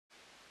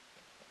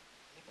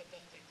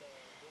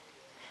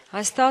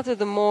I started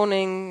the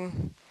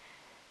morning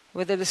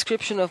with a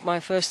description of my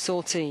first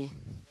sortie,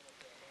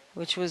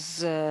 which was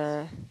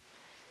to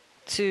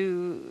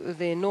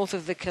the north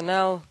of the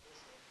canal,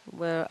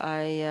 where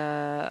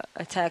I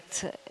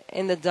attacked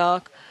in the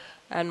dark,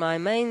 and my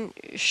main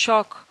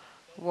shock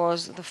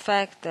was the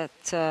fact that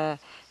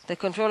the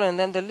controller and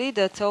then the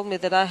leader told me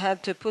that I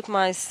had to put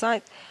my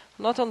sight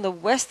not on the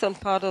western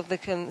part of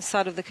the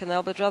side of the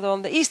canal, but rather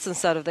on the eastern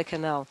side of the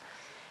canal.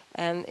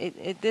 And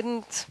it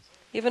didn't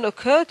even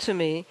occur to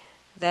me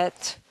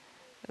that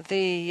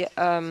the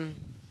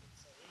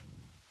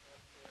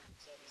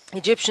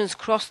Egyptians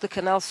crossed the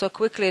canal so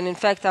quickly, and in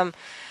fact I'm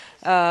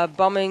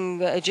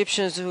bombing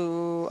Egyptians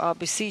who are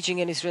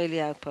besieging an Israeli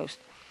outpost.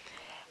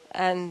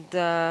 And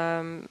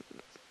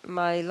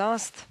my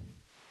last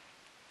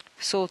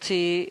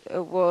sortie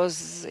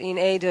was in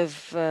aid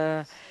of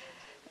a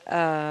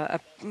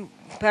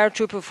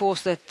paratrooper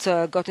force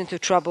that got into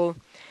trouble,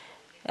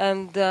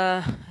 and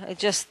I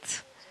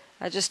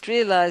just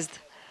realized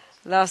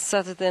last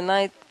Saturday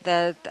night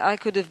that I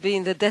could have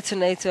been the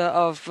detonator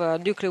of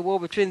nuclear war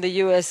between the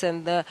US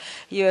and the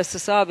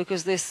USSR,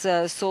 because this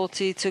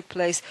sortie took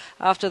place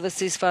after the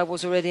ceasefire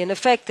was already in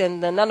effect,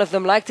 and none of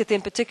them liked it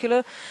in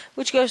particular,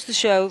 which goes to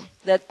show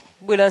that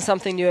we learn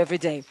something new every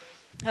day.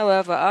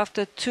 However,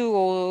 after 2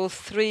 or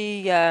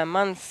 3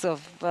 months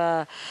of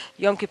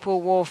Yom Kippur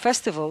War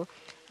festival,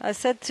 I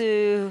said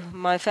to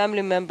my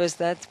family members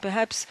that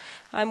perhaps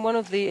I'm one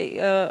of the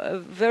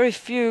very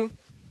few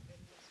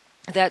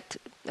that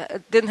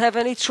didn't have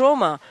any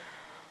trauma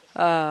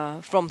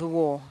from the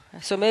war.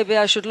 So maybe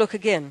I should look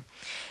again.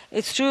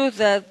 It's true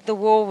that the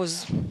war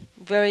was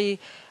very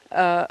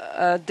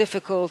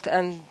difficult,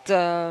 and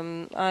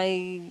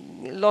I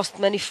lost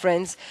many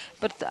friends,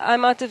 but I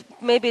might have,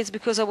 maybe it's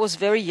because I was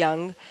very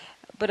young,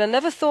 but I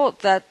never thought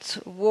that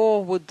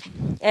war would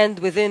end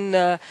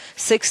within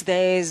 6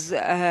 days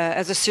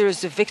as a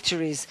series of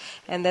victories,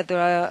 and that there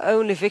are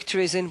only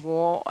victories in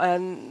war.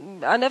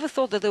 And I never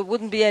thought that there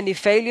wouldn't be any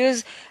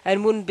failures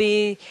and wouldn't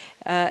be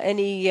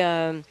any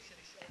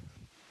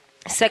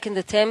second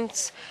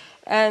attempts.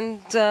 And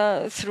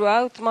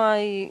throughout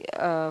my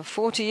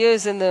 40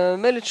 years in the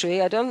military,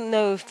 I don't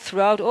know if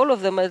throughout all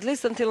of them, at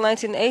least until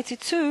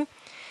 1982,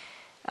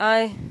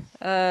 I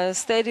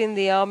stayed in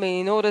the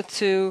army in order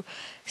to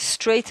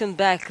straighten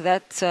back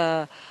that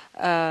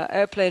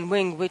airplane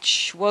wing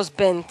which was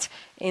bent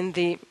in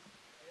the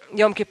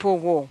Yom Kippur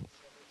War,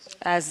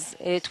 as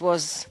it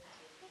was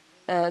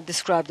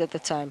described at the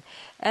time.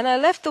 And I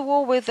left the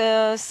war with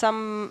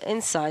some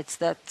insights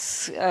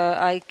that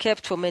I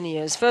kept for many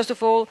years. First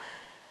of all,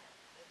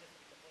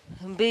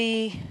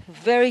 be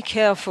very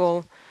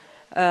careful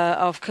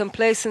of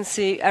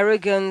complacency,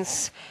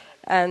 arrogance,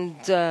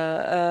 and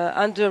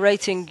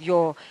underrating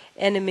your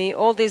enemy.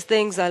 All these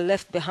things I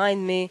left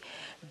behind me,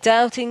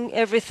 doubting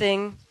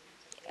everything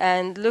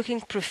and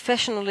looking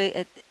professionally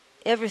at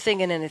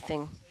everything and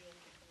anything.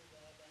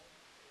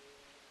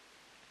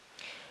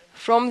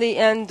 From the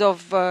end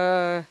of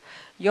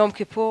Yom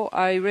Kippur,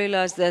 I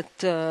realized that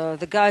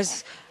the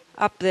guys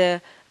up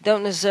there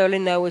don't necessarily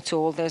know it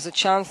all. There's a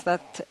chance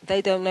that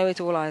they don't know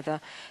it all either.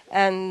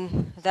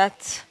 And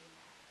that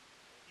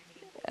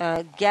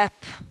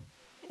gap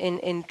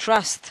in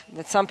trust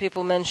that some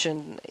people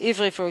mentioned,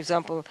 Ivry, for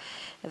example,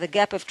 the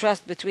gap of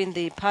trust between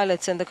the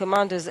pilots and the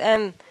commanders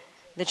and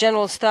the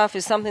general staff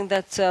is something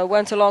that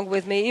went along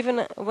with me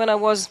even when I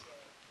was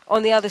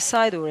on the other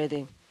side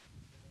already.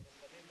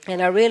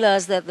 And I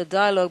realized that the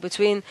dialogue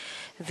between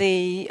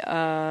the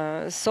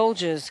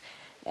soldiers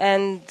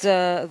and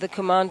the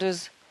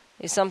commanders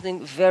is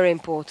something very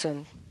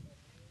important.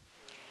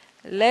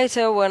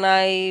 Later, when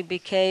I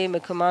became a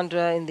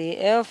commander in the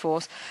Air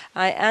Force,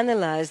 I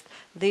analyzed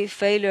the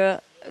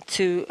failure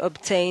to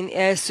obtain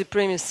air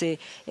supremacy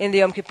in the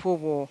Yom Kippur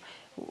War.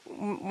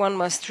 One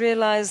must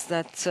realize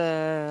that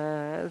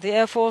the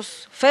Air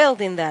Force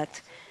failed in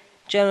that.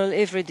 General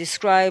Ivry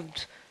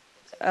described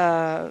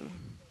in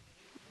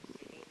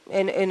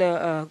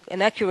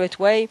an accurate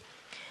way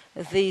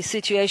the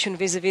situation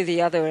vis-à-vis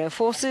the other air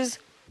forces.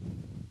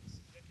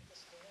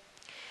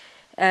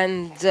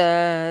 And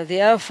the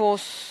Air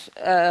Force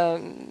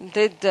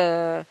did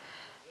do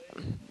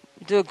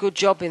a good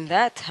job in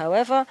that.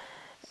 However,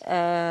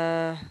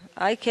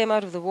 I came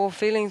out of the war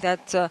feeling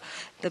that the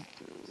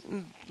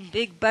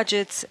big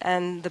budgets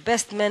and the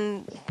best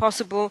men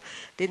possible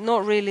did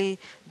not really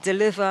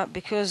deliver,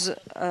 because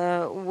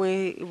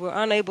we were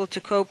unable to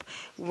cope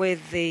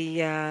with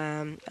the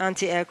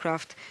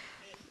anti-aircraft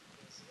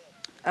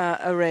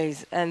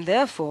arrays. And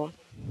therefore,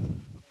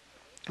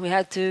 we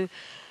had to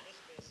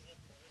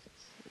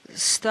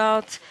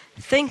start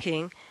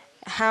thinking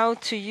how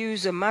to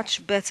use a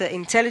much better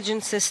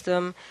intelligence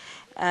system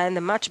and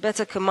a much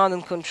better command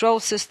and control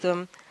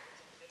system,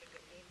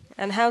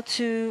 and how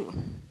to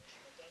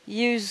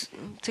use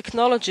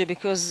technology,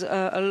 because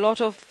a lot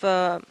of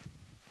the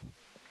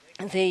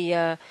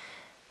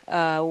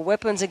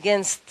weapons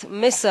against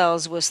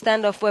missiles were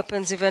standoff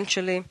weapons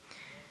eventually.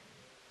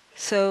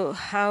 So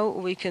how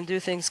we can do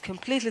things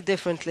completely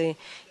differently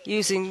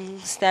using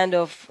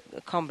standoff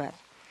combat.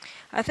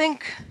 I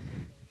think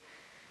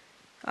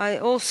I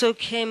also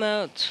came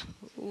out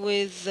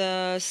with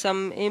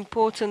some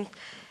important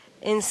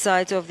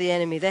insight of the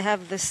enemy. They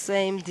have the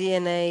same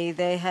DNA,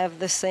 they have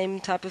the same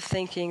type of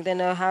thinking, they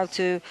know how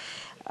to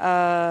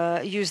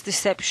use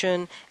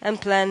deception and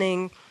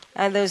planning,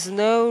 and there's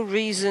no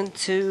reason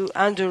to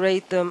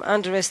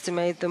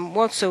underestimate them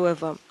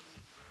whatsoever.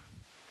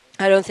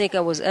 I don't think I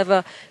was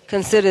ever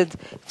considered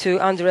to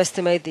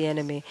underestimate the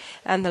enemy.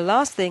 And the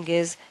last thing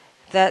is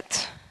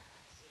that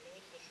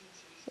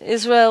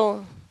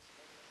Israel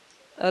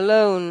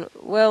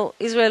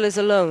is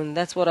alone.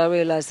 That's what I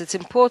realized. It's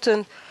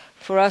important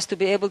for us to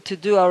be able to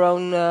do our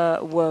own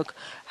work.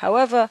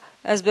 However,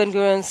 as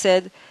Ben-Gurion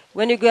said,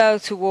 when you go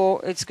out to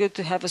war, it's good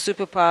to have a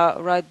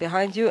superpower right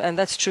behind you, and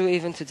that's true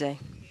even today.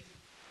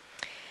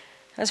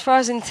 As far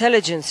as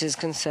intelligence is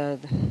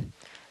concerned,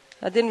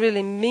 I didn't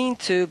really mean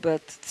to,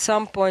 but at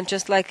some point,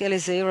 just like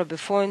Elizeira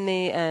before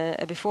me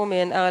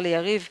and Ali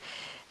Yariv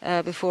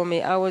before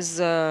me, I was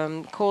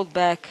called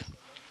back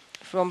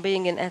from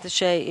being an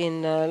attaché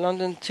in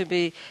London to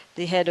be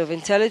the head of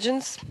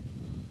intelligence.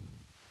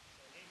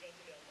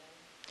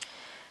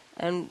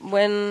 And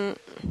when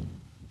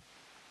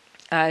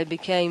I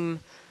became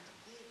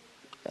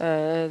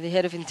the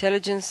head of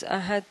intelligence, I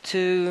had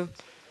to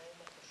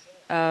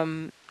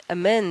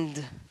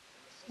amend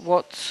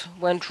what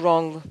went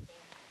wrong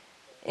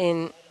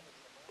in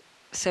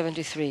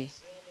 73.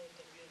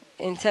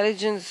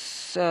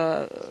 Intelligence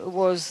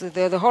was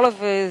the whole of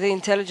the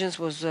intelligence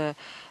was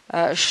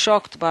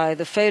shocked by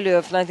the failure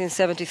of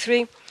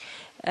 1973,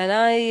 and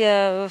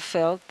I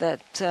felt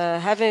that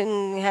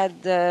having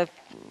had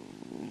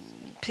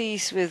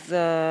peace with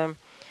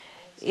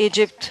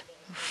Egypt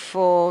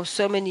for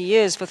so many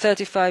years, for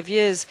 35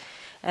 years,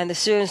 and the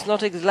Syrians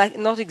not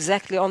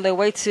exactly on their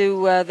way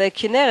to the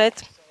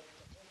Kinneret,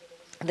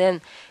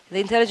 then the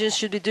intelligence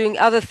should be doing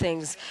other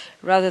things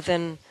rather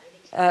than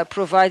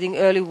providing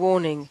early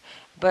warning.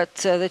 But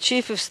the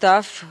chief of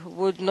staff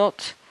would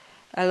not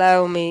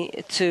allow me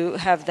to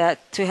have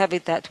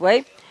it that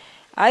way.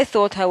 I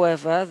thought,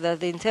 however, that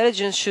the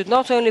intelligence should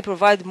not only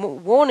provide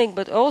warning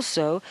but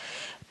also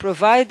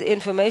provide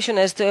information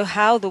as to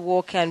how the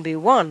war can be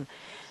won.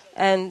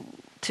 And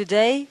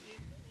today,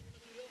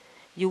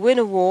 you win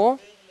a war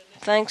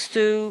thanks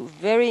to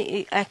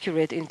very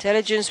accurate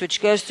intelligence,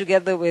 which goes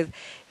together with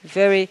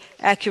very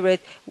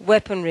accurate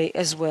weaponry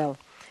as well.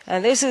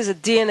 And this is a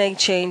DNA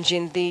change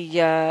in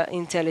the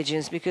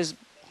intelligence, because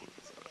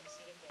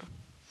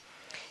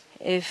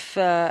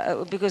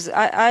because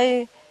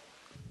I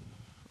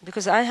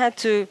had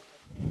to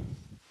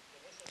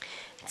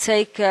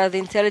take the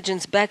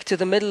intelligence back to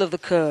the middle of the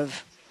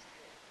curve.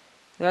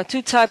 There are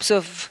two types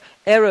of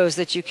errors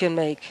that you can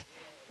make.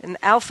 An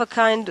alpha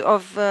kind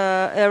of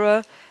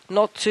error,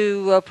 not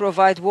to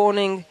provide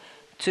warning,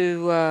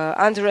 to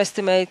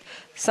underestimate,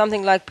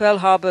 something like Pearl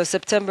Harbor,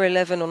 September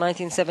 11 or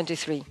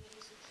 1973.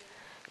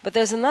 But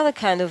there's another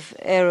kind of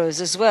errors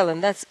as well,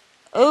 and that's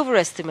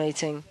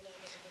overestimating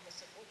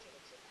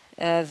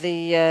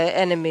the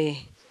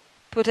enemy.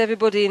 Put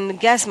everybody in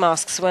gas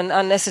masks when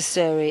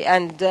unnecessary,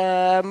 and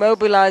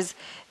mobilize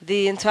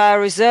the entire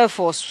reserve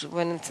force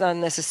when it's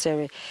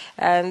unnecessary.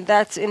 And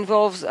that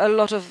involves a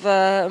lot of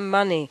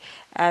money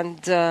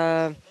and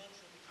a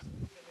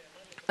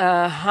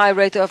high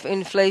rate of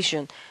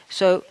inflation.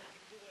 So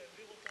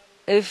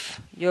if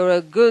you're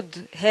a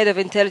good head of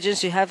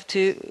intelligence, you have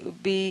to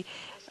be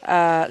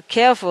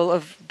careful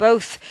of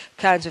both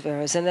kinds of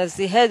errors. And as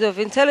the head of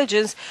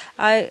intelligence,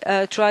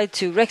 I tried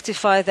to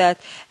rectify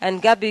that,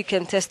 and Gabi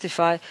can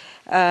testify.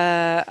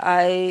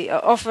 I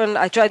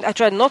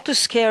tried not to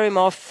scare him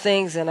off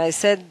things, and I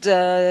said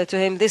to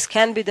him, this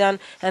can be done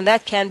and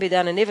that can be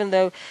done, and even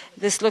though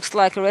this looks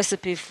like a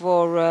recipe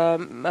for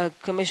a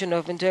commission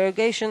of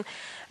interrogation,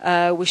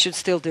 we should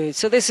still do it.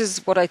 So this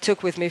is what I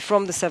took with me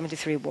from the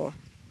 73 war.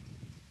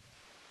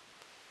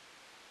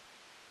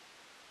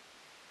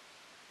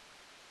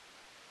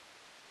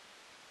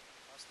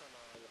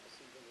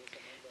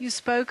 You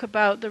spoke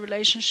about the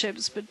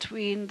relationships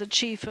between the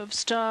chief of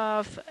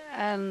staff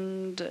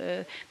and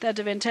that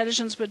of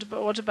intelligence, but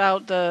what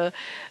about the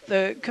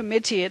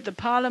committee at the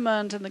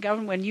parliament and the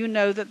government, when you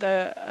know that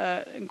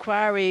the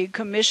inquiry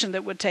commission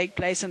that would take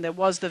place, and there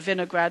was the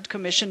Vinograd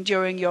commission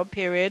during your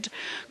period,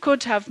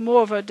 could have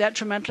more of a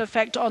detrimental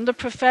effect on the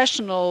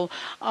professional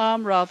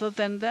arm rather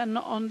than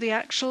on the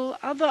actual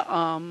other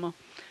arm?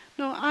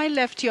 No, I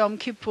left Yom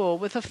Kippur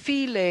with a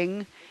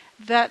feeling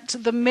that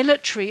the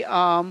military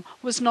arm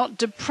was not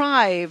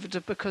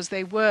deprived, because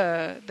there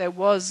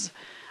was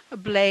a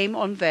blame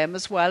on them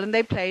as well, and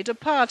they played a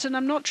part. And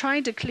I'm not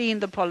trying to clean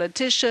the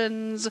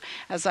politicians.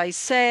 As I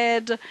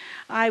said,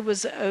 I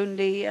was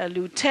only a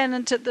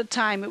lieutenant at the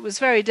time. It was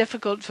very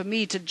difficult for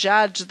me to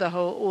judge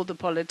all the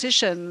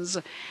politicians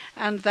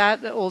and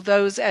that all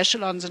those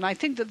echelons. And I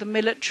think that the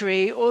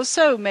military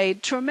also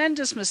made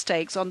tremendous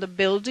mistakes on the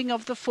building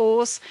of the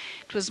force.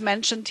 It was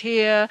mentioned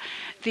here,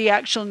 the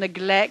actual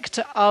neglect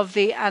of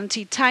the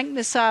anti-tank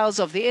missiles,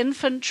 of the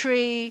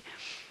infantry.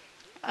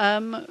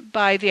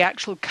 by the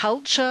actual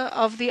culture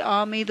of the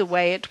army, the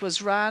way it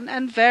was run,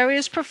 and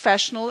various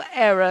professional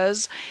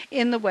errors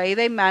in the way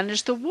they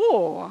managed the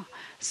war.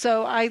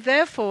 So I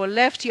therefore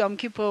left Yom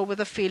Kippur with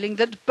a feeling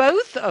that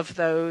both of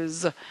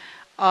those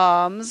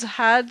arms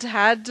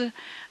had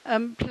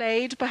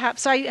played,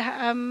 perhaps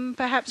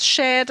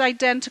shared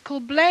identical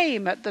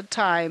blame at the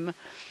time.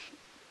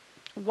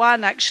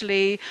 One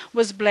actually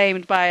was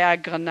blamed by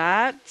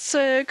Agranat's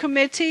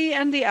committee,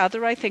 and the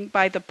other, I think,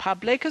 by the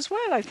public as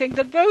well. I think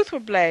that both were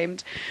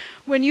blamed.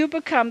 When you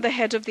become the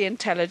head of the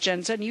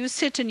intelligence and you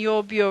sit in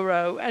your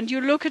bureau and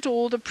you look at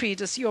all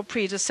your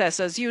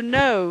predecessors, you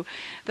know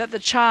that the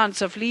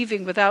chance of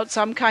leaving without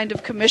some kind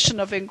of commission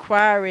of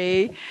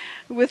inquiry,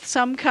 with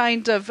some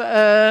kind of,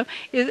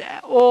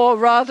 or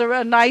rather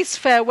a nice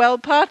farewell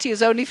party,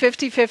 is only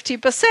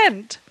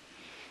 50-50%.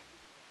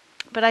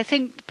 But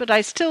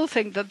I still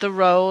think that the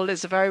role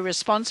is a very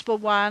responsible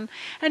one,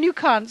 and you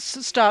can't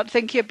start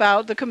thinking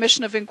about the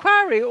commission of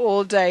inquiry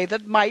all day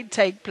that might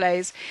take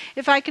place.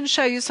 If I can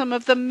show you some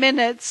of the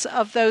minutes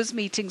of those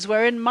meetings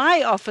wherein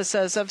my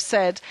officers have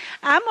said,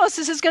 Amos,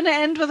 this is going to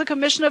end with a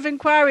commission of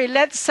inquiry,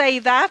 let's say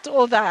that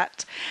or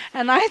that.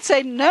 And I'd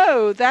say,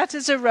 no, that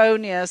is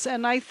erroneous.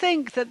 And I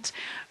think that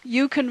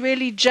you can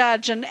really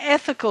judge an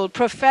ethical,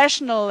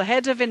 professional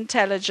head of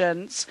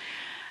intelligence,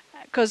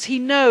 because he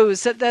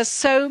knows that there's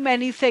so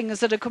many things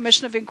that a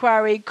commission of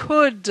inquiry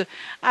could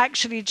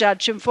actually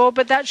judge him for,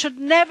 but that should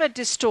never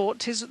distort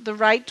the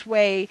right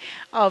way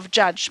of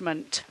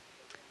judgment.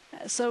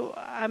 So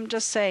I'm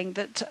just saying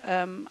that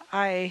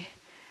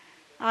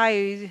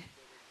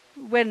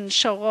when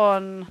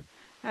Sharon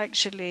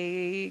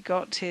actually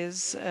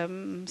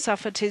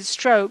suffered his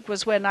stroke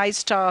was when I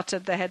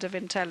started the head of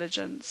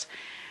intelligence.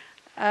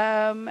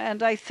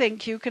 And I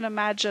think you can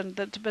imagine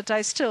that, but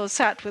I still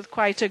sat with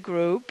quite a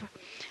group.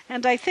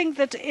 And I think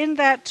that in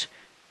that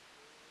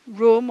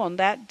room on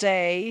that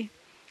day,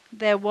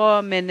 there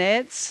were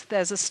minutes,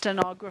 there's a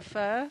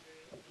stenographer.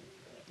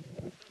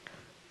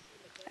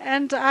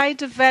 And I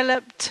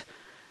developed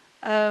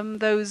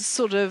those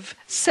sort of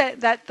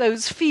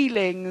those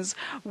feelings.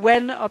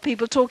 When are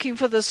people talking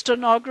for the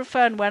stenographer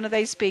and when are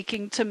they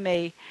speaking to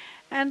me?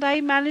 And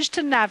I managed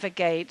to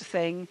navigate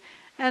things.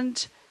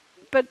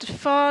 But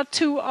far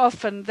too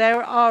often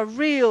there are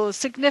real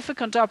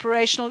significant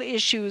operational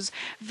issues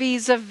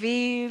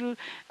vis-a-vis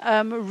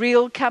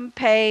real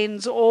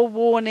campaigns or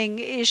warning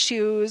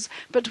issues.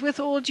 But with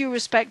all due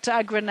respect to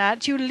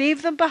Agranat, you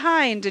leave them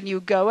behind and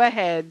you go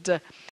ahead.